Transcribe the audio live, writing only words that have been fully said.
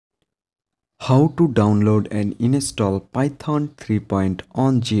How to download and install Python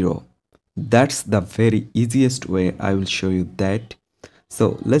 3.10. That's the very easiest way. I will show you that.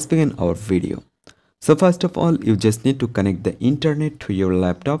 So let's begin our video. So first of all, you just need to connect the internet to your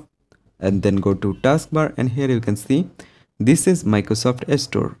laptop and then go to taskbar, and here you can see this is Microsoft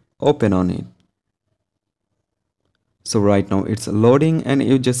Store. Open on it. So right now it's loading and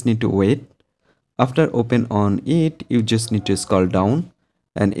you just need to wait. After open on it, you just need to scroll down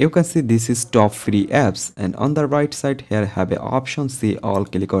and you can see this is top free apps, and on the right side here have a option see all.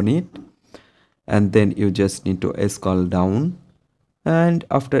 Click on it and then you just need to scroll down, and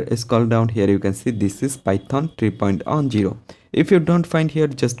after scroll down here you can see this is Python 3.10. If you don't find here,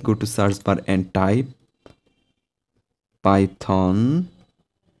 just go to search bar and type Python.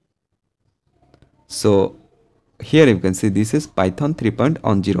 So here you can see this is Python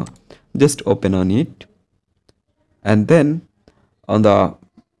 3.10. Just open on it, and then on the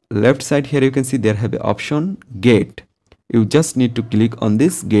left side here you can see there have a option get. You just need to click on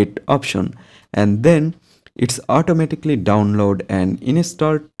this get option, and then it's automatically download and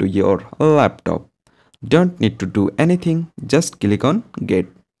installed to your laptop. Don't need to do anything, just click on get.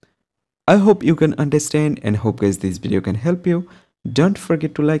 I hope you can understand and hope guys this video can help you. Don't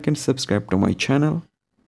forget to like and subscribe to my channel.